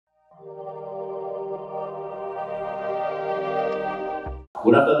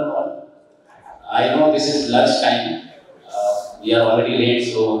Good afternoon all. I know this is lunch time. We are already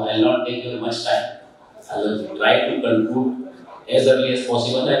late, so I will not take you much time. I will try to conclude as early as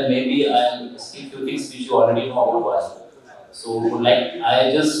possible, and maybe I will skip few things which you already know about us. So, like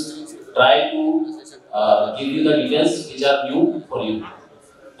I just try to give you the details which are new for you.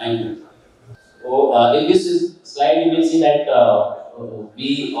 Thank you. So, in this slide, you will see that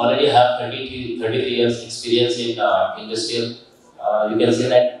we already have 33 years experience in industrial. You can say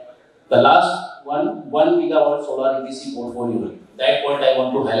that the last 1 gigawatt solar EPC portfolio. That point I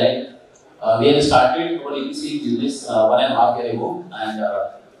want to highlight. We have started our EPC business 1.5 years ago, and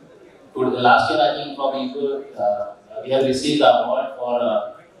to the last year I think from we have received the award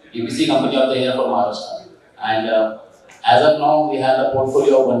for EPC Company of the Year for Maharashtra, and as of now we have a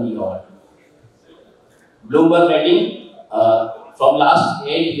portfolio of 1 gigawatt. Bloomberg rating from last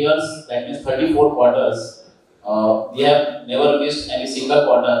 8 years, that means 34 quarters, we have never missed any single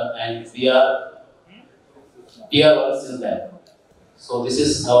quarter, and we are tier 1 since then. So this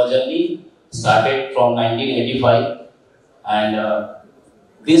is our journey, started from 1985, and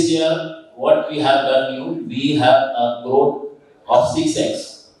this year what we have done new, we have a growth of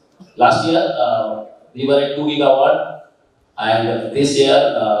 6x. Last year we were at 2 gigawatt, and this year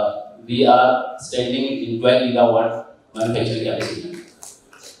we are standing in 12 gigawatt manufacturing capacity.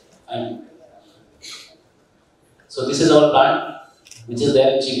 And so this is our plant, which is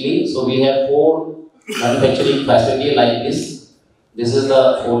there in Chigli. So we have 4 manufacturing facility like this. This is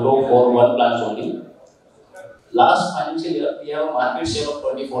the photo for one plant only. Last financial year, we have a market share of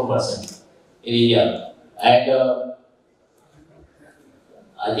 24% in India, and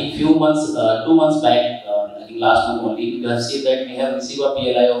I think 2 months back, I think last month only, you have seen that we have received a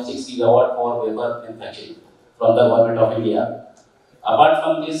PLI of 6 gigawatt for wafer manufacturing from the government of India. Apart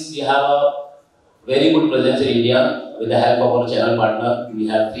from this, we have a very good presence in India with the help of our channel partner. We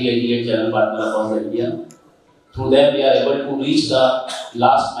have 388 channel partners across India. Through them, we are able to reach the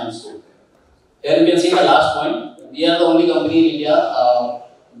last milestone. Here you can see the last point. We are the only company in India.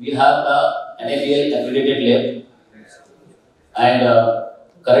 We have the NABL accredited lab, and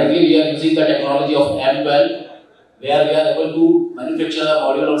currently we are using the technology of M12, where we are able to manufacture a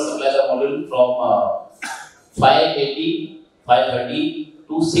module or supply the module from 580, 530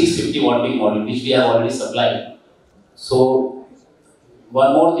 to 650 watt peak module, which we have already supplied. So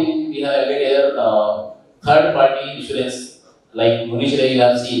one more thing we have added here, third party insurance like Munishre you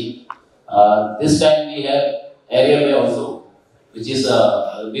have seen. This time we have aerial way also, which is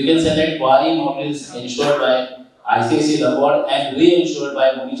we can say that Waaree module is insured by ICICI Lombard and reinsured by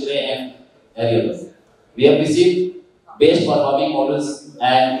Munishre and aerial. We have received best performing models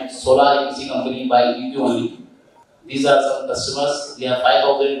and solar EPC company by EQ only. These are some customers. We have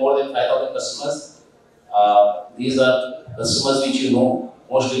more than 5,000 customers. These are customers which you know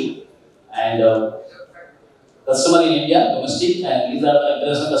mostly, and customer in India, domestic, and these are the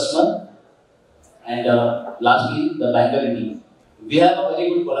international customer. And lastly, the banker in India. We have a very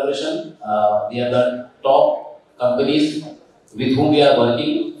good collaboration. We have the top companies with whom we are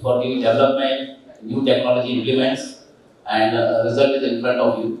working for the development, new technology implements, and result is in front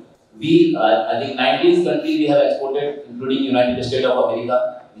of you. We, I think 19 countries we have exported, including United States of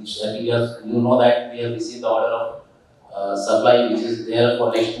America, which I think you know that we have received the order of supply, which is there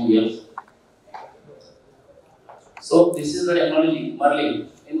for next 2 years. So this is the technology, Merlin.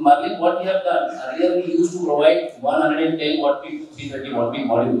 In Merlin, what we have done, earlier we used to provide 110 watt peak, 330 watt peak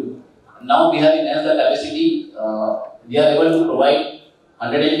module. Now we have enhanced the capacity. We are able to provide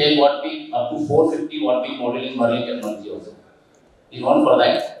 110 watt peak up to 450 watt peak module in Merlin technology also. We known for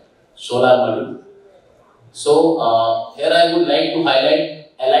that solar module. So here I would like to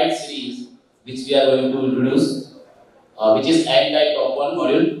highlight Allied series, which we are going to introduce, which is N-type top one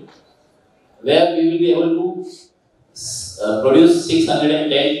module, where we will be able to produce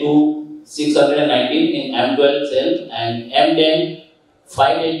 610 to 619 in M12 cell and M10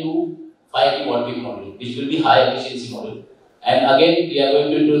 510 to 580 watt peak module, which will be high efficiency module. And again, we are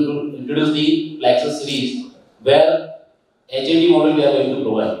going to introduce the Plexus series, where HAT module we are going to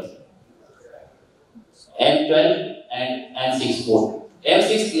provide. M12 and M6 both.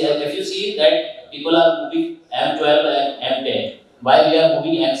 M6, if you see that people are moving M12 and M10, why we are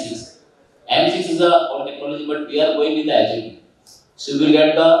moving M6? M6 is a old technology, but we are going with the HAT. So we will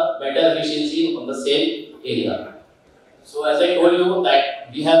get the better efficiency on the same area. So as I told you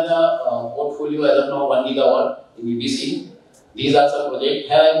that we have the portfolio as of now 1 gigawatt in EPC. These are some projects.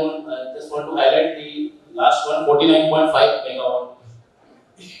 Here I just want to highlight the last one, 49.5 megawatt,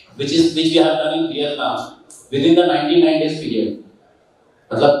 which we have done in Vietnam within the 99 days period.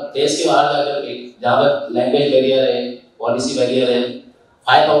 मतलब देश के बाहर जाकर के जहाँ पर language barrier है, policy barrier है,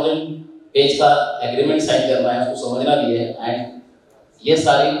 5000 पेज का एग्रीमेंट साइन करना है, उसको समझना भी है, एंड ये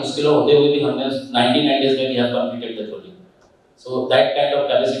सारी मुश्किलों होते हुए भी हमने 99 days में we have completed the project. So that kind of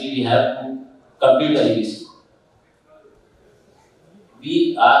capacity we have to complete the EPC.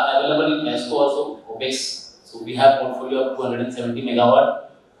 We are available in ESCO also, OPEX. So we have portfolio of 270 megawatt.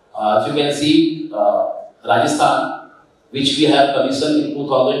 If you can see Rajasthan, which we have commissioned in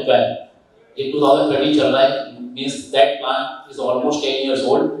 2012. In 2013 चल रहा है, means that plant is almost 10 years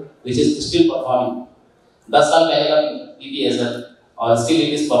old, which is still performing. 10 साल पहले का PPA है, और still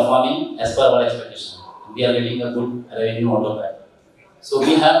it is performing as per our expectation. We are getting a good revenue out of that. So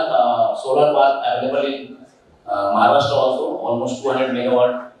we have solar park available in Maharashtra also, almost 200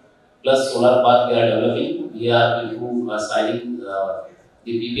 megawatt plus solar park we are developing. We are into signing the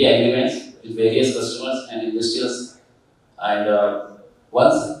PPA agreements with various customers and industrials, and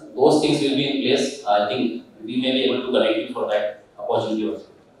once those things will be in place, I think we may be able to connect you for that opportunity also.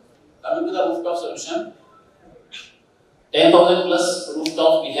 Coming to the rooftop solution, 10,000 plus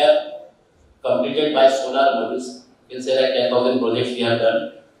rooftop we have completed by solar modules. You can say that 10,000 projects we have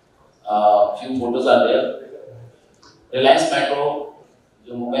done. Few photos are there. Reliance Metro,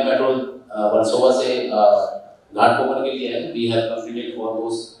 जो Mumbai metro Versova से घाटकोपर के लिए है, we have completed for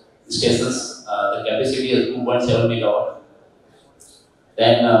those stations. The capacity is 2.7 megawatt.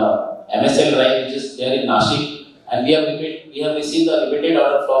 Then MSL Drive, which is there in Nashik, and we have received the repeated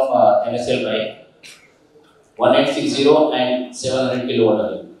order from MSL Drive, 1860 and 700 kilowatt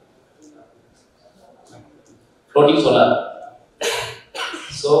hour. Floating solar.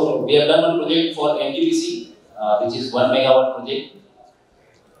 So we have done one project for NTPC, which is 1 megawatt project.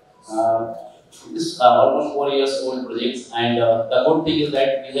 This is almost 4 years old projects, and the good thing is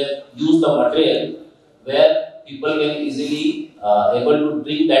that we have used the material where people can easily able to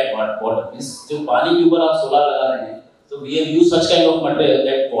drink that water. Means जो पानी के ऊपर आप solar लगा रहे हैं, so we have used such kind of material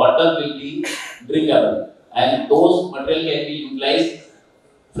that water will be drinkable, and those material can be utilized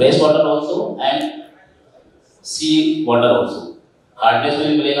fresh water also and sea water also. Hardness में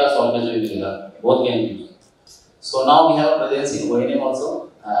भी मिलेगा, softness में भी मिलेगा, both can be used. So now we have a presence in O&M also.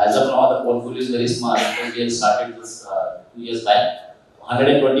 As of now, the portfolio is very small because we have started this 2 years back.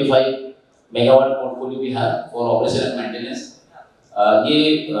 125 megawatt portfolio we have for operation and maintenance.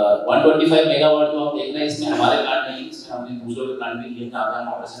 ये 125 megawatt जो आप देख रहे हैं, इसमें हमारे plant नहीं, इसमें हमने दूसरों के प्लांट भी लिए, जहाँ पे हम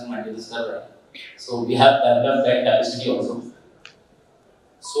ऑपरेशन मेंटेनेंस कर रहे हैं. So we have developed that capacity also.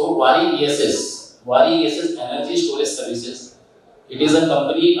 So Waaree ESS, Waaree ESS Energy Storage Services. It is a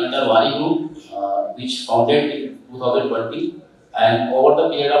company under Waaree Group, which founded in 2020, and over the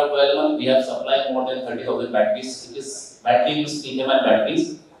period of 12 months, we have supplied more than 30,000 batteries. It is battery means lithium-ion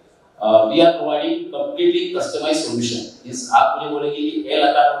batteries. We are providing completely customized solution. इस आप मुझे बोलेंगे कि L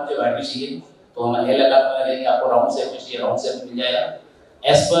आकार में मुझे battery चाहिए, तो हम L आकार में लेंगे, आपको राउंड शेप में चाहिए, राउंड शेप में मिल जाएगा,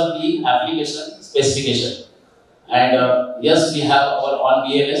 as per the application specification. And yes, we have our own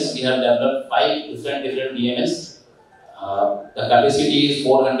BMS. We have developed 5 different BMS. The capacity is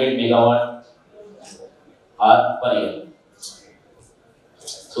 400 megawatt hour per year.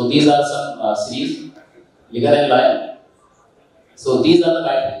 So these are some series, bigger and light. So these are the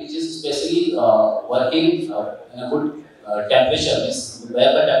batteries which is especially working in a good temperature,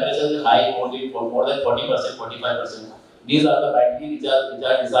 where the temperature is high, for more than 40%, 45%. These are the batteries which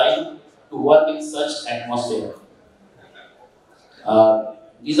are designed to work in such atmosphere.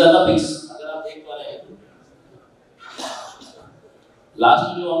 These are the pics. अगर आप देख पा रहे हैं,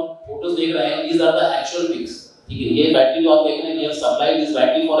 last में जो आप photos देख रहे हैं, these are the actual pics. ठीक है, ये बैटरी जो आप देख रहे हैं, we have supplied this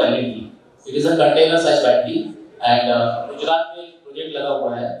battery for LNG. It is a container size battery, and Gujarat में project लगा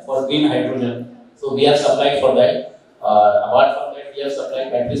हुआ है for green hydrogen. So we have supplied for that. Apart from that, we have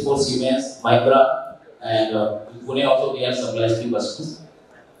supplied batteries for Siemens, Micra, and Pune also we have supplied few customers.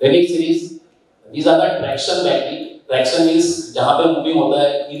 Relic series. These are the traction battery. Traction means जहाँ पे moving होता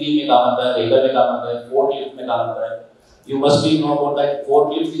है, EV में काम आता है, vehicle में काम आता है, forklift में काम आता है. You must be know about that.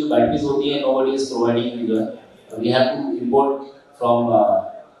 Forklift की जो batteries होती है, nobody is providing in India. We have to import from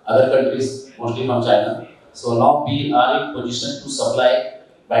other countries, mostly from China. So now we are in position to supply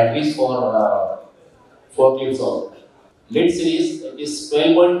batteries for forklifts also. Lead series, it is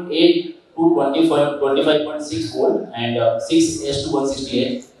 12.8 to 25.6 volt and 6S to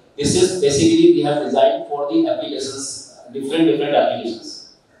 168. This is basically we have designed for the applications, different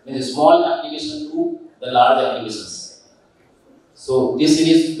applications. Means small application to the large applications. So this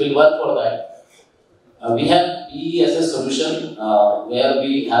series will work for that. We have ESS solution where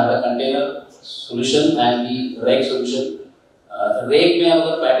we have a container solution and the rack solution. Rack में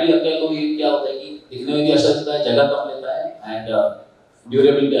अगर battery रखते हैं तो ये क्या होता है कि दिखने में भी अच्छा दिखता है, जगह कम लेता है, and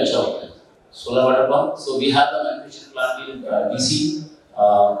durable भी अच्छा होता है. Solar water pump. So we have the manufacturing plant in DC,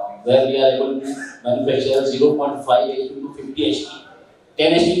 where we are able to manufacture 0.5 HP to 50 HP.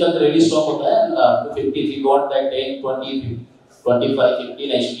 10 HP तक ready stock होता है, to 50. If you want that 10, 20, 25,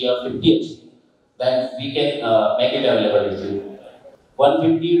 15 HP or 50 HP, then we can make it available with you.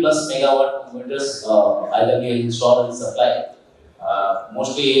 150 plus megawatt inverters either we install and supply.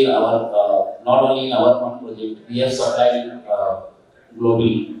 Mostly in our, not only in our one project, we have supplied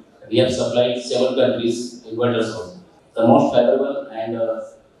globally. We have supplied several countries inverters also. The most favorable and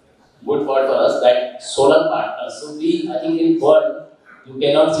good part for us that solar partners. So I think in world, you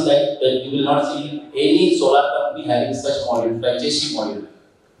cannot see that you will not see any solar company having such module, franchisee module,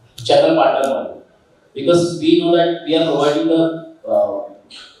 channel partner module. Because we know that we are providing the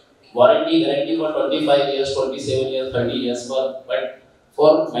warranty guarantee for 25 years, 27 years, 30 years, but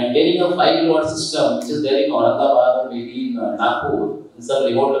for maintaining a 5 kilowatt system, which is there in Aurangabad or maybe in Nagpur, in some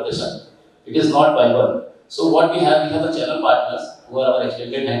remote location, it is not viable. So what we have a channel partners who are our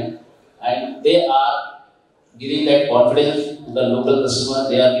extended hand, and they are giving that confidence to the local customer.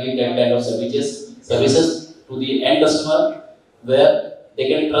 They are giving that kind of services to the end customer where they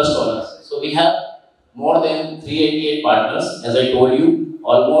can trust on us. So we have more than 388 partners, as I told you.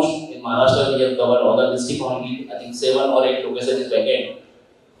 Almost in Maharashtra we have covered all the district only. I think 7 or 8 locations is vacant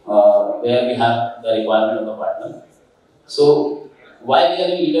where we have the requirement of the partner. So why we are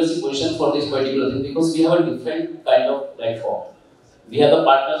in leadership position for this particular thing? Because we have a different kind of platform. We have the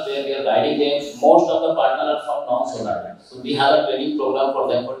partners where we are guiding them. Most of the partners are from non-solar. So we have a training program for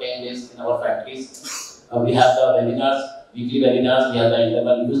them for 10 days in our factories. We have the webinars, weekly webinars, we have the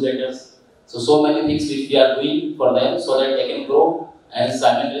internal newsletters. So many things which we are doing for them so that they can grow and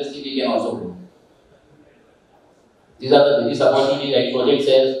simultaneously we can also grow. These are the business opportunities like project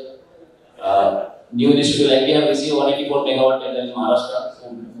sales, new initiative like we have received 184 megawatt tender in Maharashtra.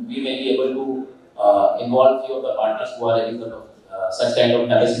 So we may be able to involve few of the partners who are having such kind of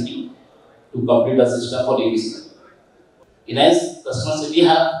capacity to complete the system for ABC. In as customers, we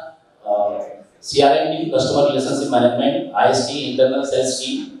have CRM team, customer relationship management, IST, internal sales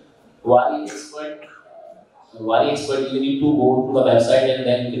team, Waaree expert. Waaree expert, you need to go to the website and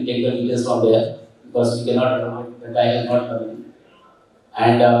then you can take the details from there because we cannot, the time is not coming.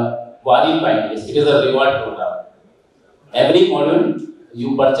 And Waaree Points, it is a reward program. Every module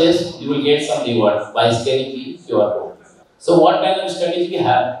you purchase, you will get some reward by scanning the QR code. So what kind of strategy we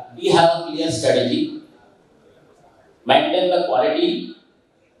have? We have a clear strategy. Maintain the quality,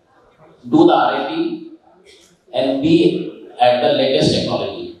 do the R&D, and be at the latest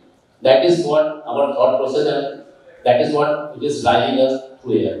technology. That is what our thought process and that is what it is driving us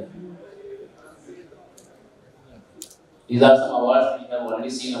through here. These are some awards we have already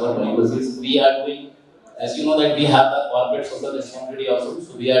seen our universities. We are doing, as you know that we have the corporate social responsibility also,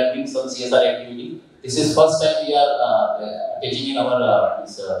 so we are doing some CSR activity. This is first time we are teaching in our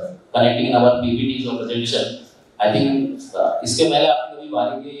connecting in our PPTs or presentation. I think इसके पहले आपने कभी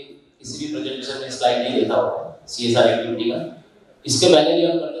वारी के किसी भी presentation में slide नहीं देखा होगा CSR activity का. इसके पहले भी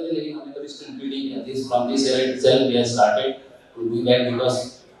हम करते थे लेकिन हमने कभी इसको include नहीं किया. This from this year itself we have started to do that because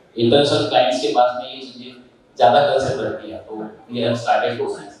international clients के पास में ये चीजें ज़्यादा कंसेप्ट रहती है. तो we have started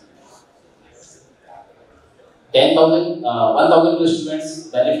those things. 1,000 students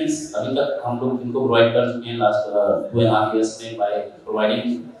benefits अभी तक हम लोग इनको provide कर चुके हैं last 2.5 years में by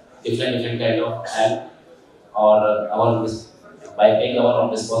providing different kind of help or by taking our own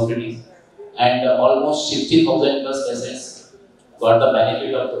responsibilities and almost 60,000 plus patients got the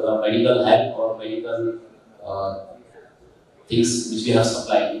benefit of medical help or medical things which we have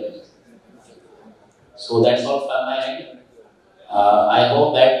supplied to them. So that's all from my end. I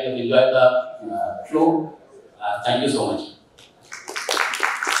hope that you enjoyed the flow. Thank you so much.